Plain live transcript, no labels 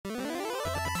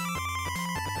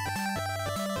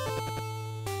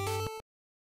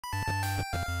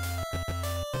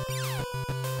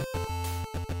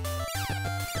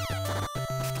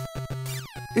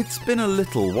It's been a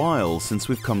little while since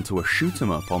we've come to a shoot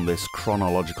 'em up on this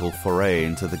chronological foray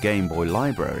into the Game Boy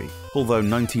library, although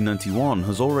 1991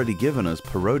 has already given us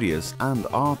Parodius and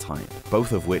R-Type,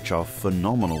 both of which are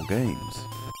phenomenal games.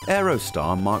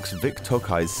 Aerostar marks Vic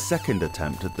Tokai's second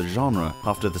attempt at the genre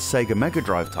after the Sega Mega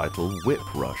Drive title Whip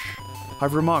Rush.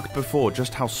 I've remarked before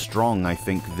just how strong I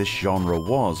think this genre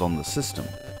was on the system.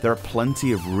 There are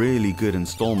plenty of really good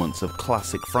installments of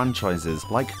classic franchises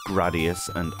like Gradius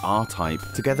and R-Type,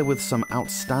 together with some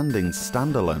outstanding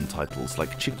standalone titles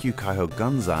like Chikyu Kaiho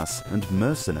Gunzas and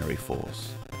Mercenary Force.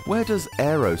 Where does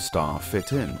Aerostar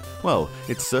fit in? Well,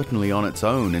 it's certainly on its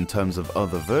own in terms of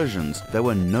other versions. There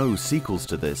were no sequels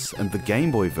to this, and the Game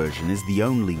Boy version is the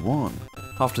only one.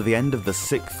 After the end of the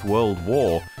Sixth World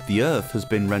War, the Earth has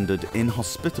been rendered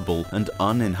inhospitable and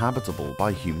uninhabitable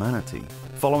by humanity.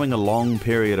 Following a long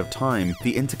period of time,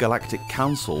 the Intergalactic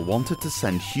Council wanted to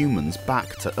send humans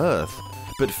back to Earth,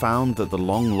 but found that the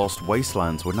long-lost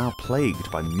wastelands were now plagued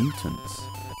by mutants.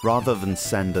 Rather than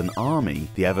send an army,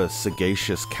 the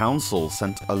ever-sagacious Council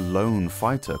sent a lone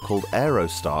fighter called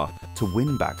Aerostar to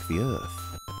win back the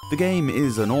Earth. The game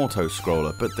is an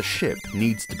auto-scroller, but the ship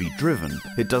needs to be driven.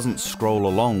 It doesn't scroll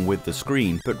along with the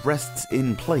screen, but rests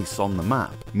in place on the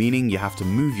map, meaning you have to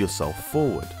move yourself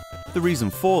forward. The reason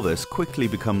for this quickly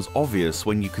becomes obvious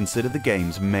when you consider the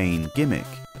game's main gimmick.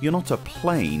 You're not a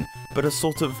plane, but a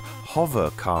sort of hover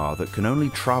car that can only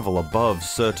travel above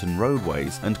certain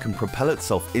roadways and can propel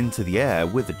itself into the air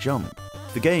with a jump.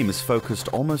 The game is focused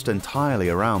almost entirely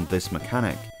around this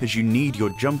mechanic, as you need your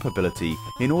jump ability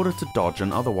in order to dodge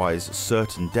an otherwise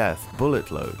certain death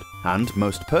bullet load, and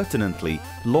most pertinently,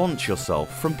 launch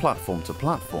yourself from platform to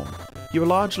platform. You are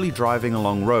largely driving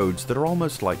along roads that are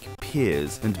almost like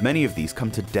piers, and many of these come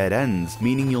to dead ends,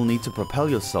 meaning you'll need to propel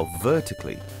yourself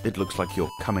vertically. It looks like you're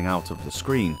coming out of the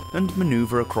screen, and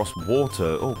maneuver across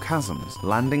water or chasms,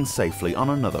 landing safely on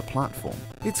another platform.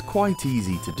 It's quite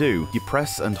easy to do. You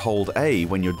press and hold A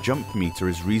when your jump meter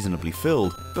is reasonably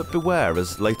filled, but beware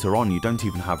as later on you don't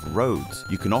even have roads.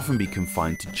 You can often be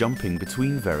confined to jumping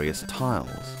between various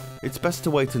tiles. It's best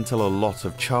to wait until a lot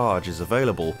of charge is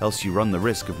available, else you run the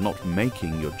risk of not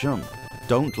making your jump.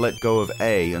 Don't let go of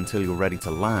A until you're ready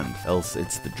to land, else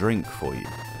it's the drink for you.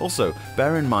 Also,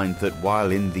 bear in mind that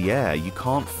while in the air you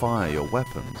can't fire your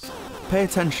weapons. Pay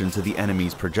attention to the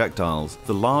enemy's projectiles.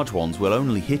 The large ones will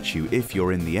only hit you if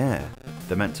you're in the air.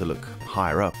 They're meant to look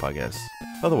higher up, I guess.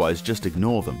 Otherwise, just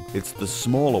ignore them. It's the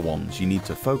smaller ones you need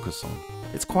to focus on.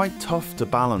 It's quite tough to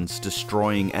balance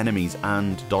destroying enemies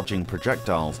and dodging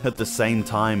projectiles at the same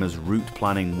time as route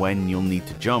planning when you'll need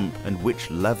to jump and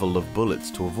which level of bullets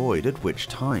to avoid at which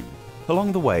time.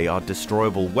 Along the way are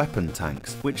destroyable weapon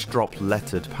tanks, which drop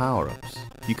lettered power-ups.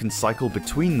 You can cycle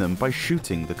between them by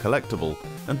shooting the collectible,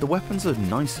 and the weapons are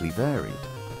nicely varied.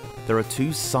 There are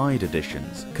 2 side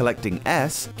additions. Collecting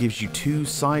S gives you 2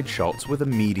 side shots with a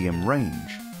medium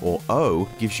range, or O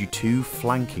gives you 2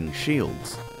 flanking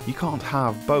shields. You can't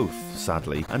have both,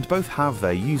 sadly, and both have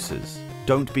their uses.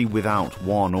 Don't be without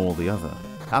one or the other.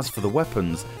 As for the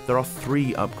weapons, there are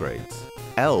 3 upgrades.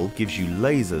 L gives you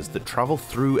lasers that travel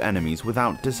through enemies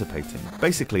without dissipating,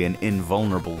 basically an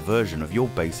invulnerable version of your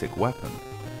basic weapon.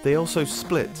 They also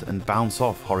split and bounce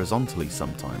off horizontally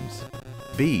sometimes.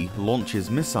 B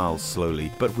launches missiles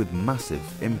slowly, but with massive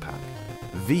impact.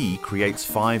 V creates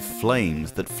 5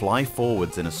 flames that fly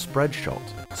forwards in a spread shot.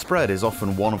 Spread is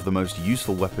often one of the most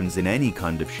useful weapons in any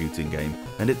kind of shooting game,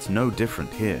 and it's no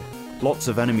different here. Lots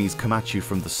of enemies come at you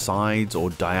from the sides or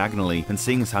diagonally, and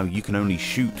seeing as how you can only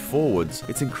shoot forwards,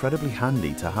 it's incredibly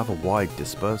handy to have a wide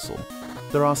dispersal.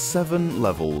 There are 7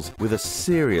 levels with a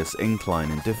serious incline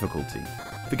in difficulty.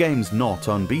 The game's not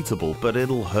unbeatable, but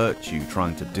it'll hurt you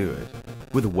trying to do it.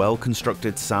 With a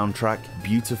well-constructed soundtrack,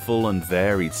 beautiful and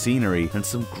varied scenery, and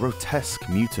some grotesque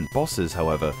mutant bosses,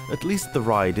 however, at least the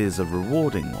ride is a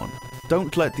rewarding one.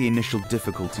 Don't let the initial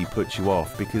difficulty put you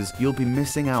off, because you'll be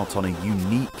missing out on a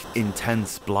unique,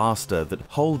 intense blaster that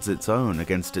holds its own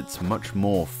against its much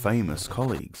more famous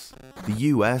colleagues. The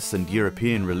US and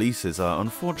European releases are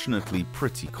unfortunately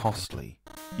pretty costly.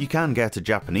 You can get a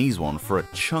Japanese one for a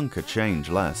chunk of change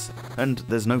less, and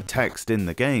there's no text in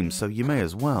the game, so you may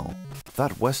as well.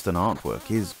 That Western artwork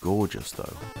is gorgeous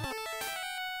though.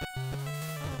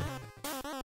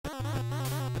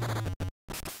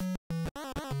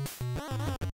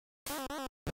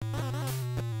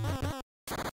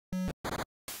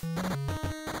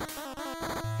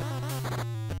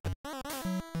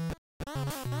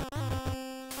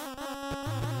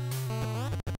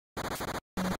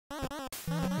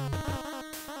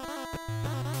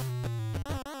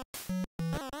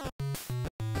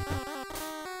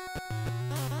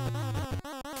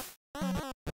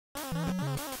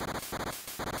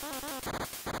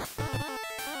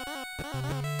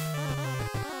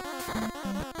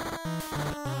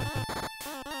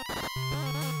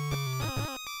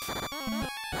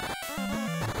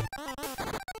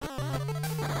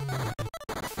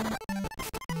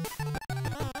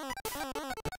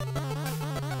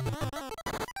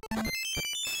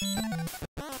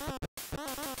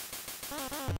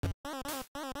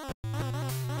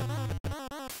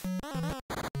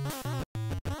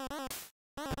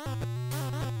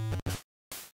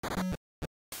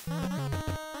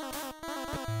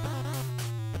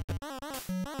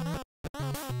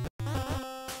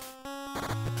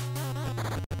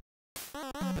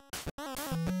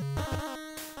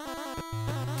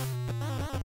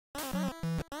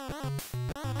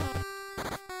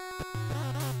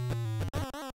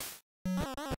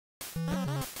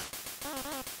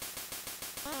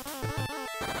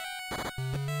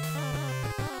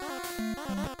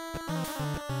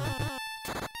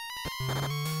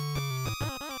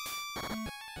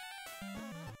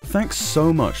 Thanks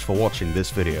so much for watching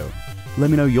this video. Let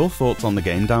me know your thoughts on the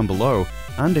game down below,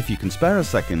 and if you can spare a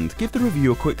second, give the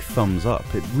review a quick thumbs up,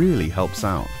 it really helps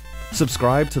out.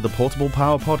 Subscribe to the Portable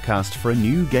Power Podcast for a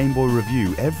new Game Boy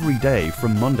review every day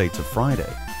from Monday to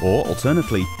Friday. Or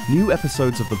alternately, new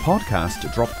episodes of the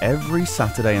podcast drop every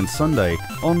Saturday and Sunday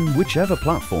on whichever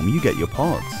platform you get your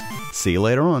pods. See you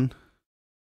later on.